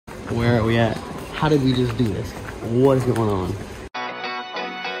Where are we at? How did we just do this? What is going on?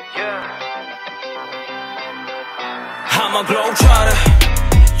 I'm a globetrotter.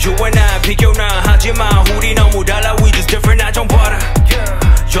 You and I, 비교나 하지만 우리 너무 달라. We just different, I don't bother.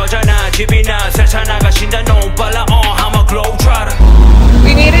 여자나 집이나 세차 나가신다 너무 빨라. I'm a globetrotter.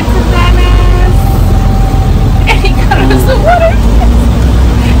 We made it to Venice, and he got us the water,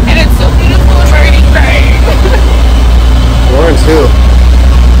 and it's so beautiful and already crying. Florence too.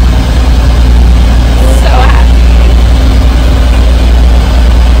 So happy.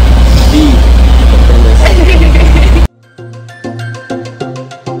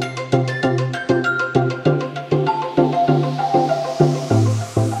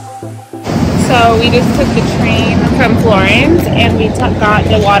 So we just took the train from Florence and we got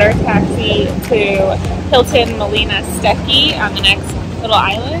the water taxi to Hilton Molino Stucky on the next little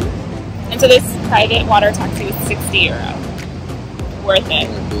island. And so this private water taxi was €60. Worth it.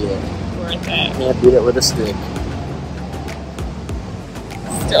 Can't beat it. Worth it. Can't beat it with a stick.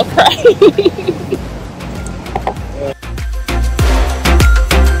 Still crying.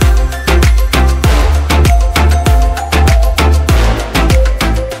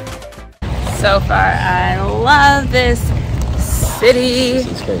 So far, I love this city. This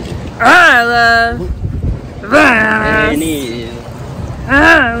is crazy. I love Venice.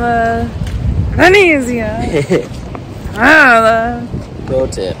 I love Venezia. I love. Pro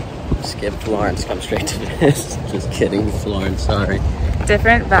tip. Skip Florence, come straight to Venice. Just kidding, Florence, sorry.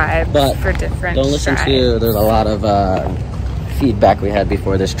 Different vibe, But for different don't listen to, there's a lot of feedback we had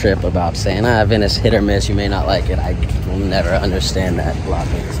before this trip about saying, Venice hit or miss, you may not like it. I will never understand that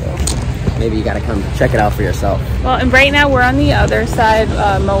blocking, so maybe you gotta come check it out for yourself. Well, and right now we're on the other side,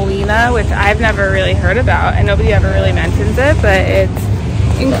 Molina, which I've never really heard about, and nobody ever really mentions it, but it's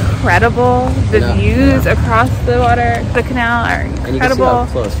incredible. The views across the water, the canal are incredible. And you can see how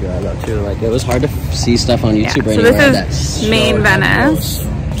close you are though too. Like, it was hard to see stuff on YouTube or so anywhere. This is main Venice.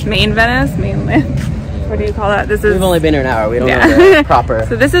 Main Venice? Mainland? What do you call that? This is. We've only been here an hour. We don't know the proper.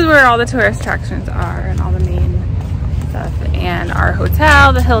 So this is where all the tourist attractions are and all the main stuff. And our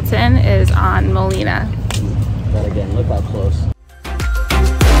hotel, the Hilton, is on Molina. But again, look how close.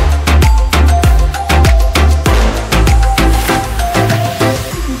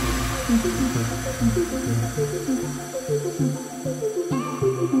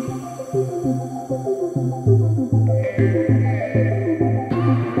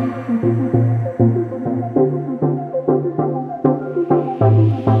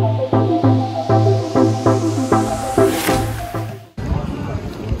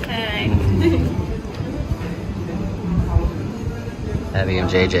 Abby and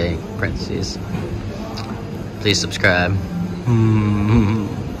JJ, parentheses. Please subscribe.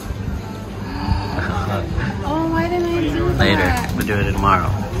 Oh, why didn't I do that? Later. We'll do it tomorrow.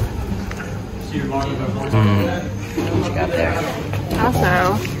 What you got there?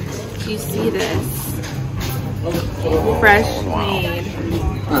 Also, you see this? Fresh made.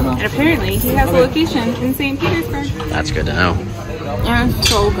 And apparently he has a location in St. Petersburg. That's good to know. And it's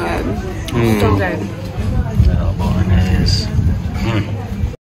so good. So good. Little bolognese.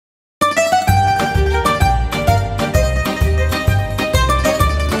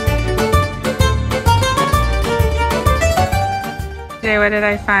 Okay, what did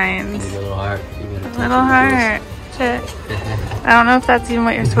I find? Little heart. Little heart. Shit. I don't know if that's even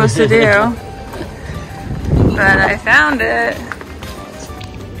what you're supposed to do. But I found it.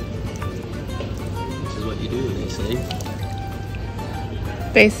 This is what you do, they say.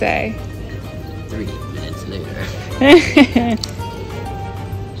 They say. 3 minutes later.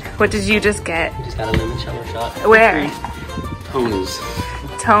 What did you just get? Just got a limoncello shot. Where? Tony's.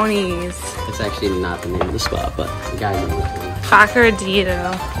 Tony's. It's actually not the name of the spot, but the guy knows it.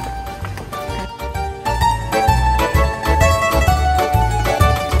 Bacareto.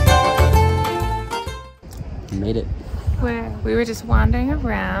 Made it. Where we were just wandering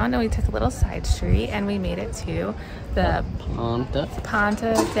around and we took a little side street and we made it to the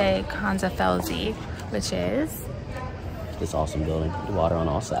Ponte Dei Conzafelzi, which is this awesome building. The water on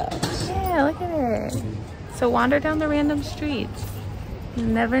all sides. yeah, look at it. So wander down the random streets. You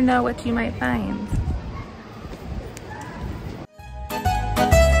never know what you might find.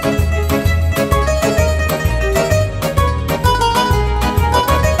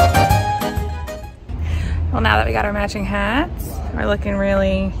 Well, now that we got our matching hats, we're looking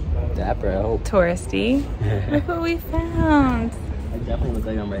really dapper, I hope. Touristy. Look what we found. I definitely look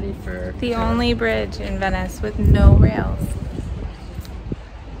like I'm ready for the only bridge in Venice with no rails.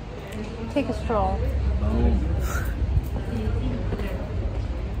 Take a stroll. Boom.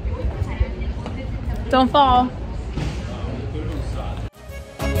 Don't fall.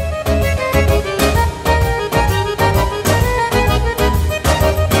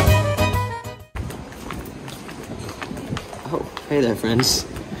 Hey there, friends.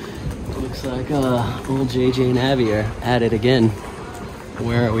 Looks like old JJ and Abby are at it again.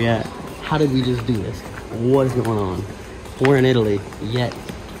 Where are we at? How did we just do this? What is going on? We're in Italy, yet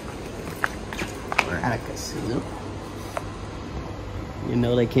we're at a casino. You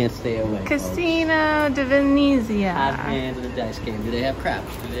know they can't stay away. Casino de Venezia. Have hands in a dice game. Do they have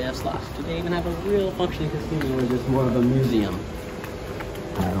craps? Do they have slots? Do they even have a real functioning casino, or is this more of a museum?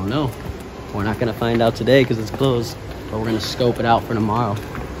 I don't know. We're not gonna find out today because it's closed, but we're gonna scope it out for tomorrow.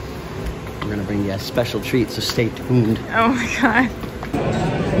 We're gonna bring you a special treat, so stay tuned. Oh my god.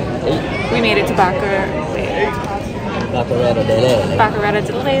 We made it to Bacareto Da LeLe. Bacareto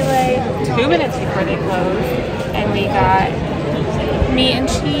Da LeLe 2 minutes before they closed. And we got meat and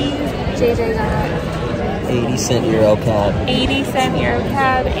cheese. JJ got 80-cent Euro cab. 80-cent Euro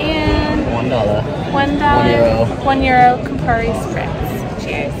cab and $1. $1 Euro Campari spritz.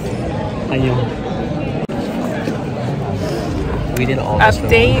 Cheers. We did all this.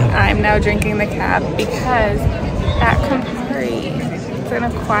 Update, I'm now drinking the cab because that Campari, it's an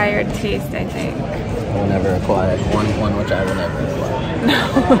acquired taste, I think. I will never acquire one which I will never acquire. No.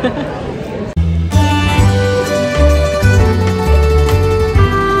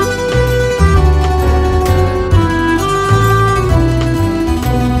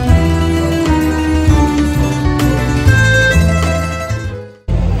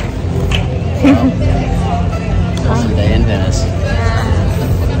 Awesome day in Venice.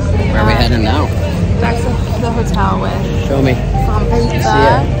 Where are we heading now? Back to the hotel with Show me. some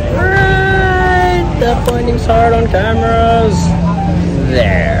pizza. Right, the pointing's hard on cameras.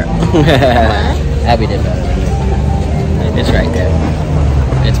 There. Abby did that. It's right there.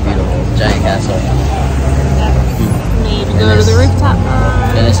 It's beautiful. Giant castle. Maybe go to the rooftop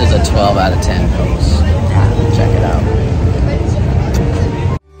bar. Venice is a 12 out of 10 place.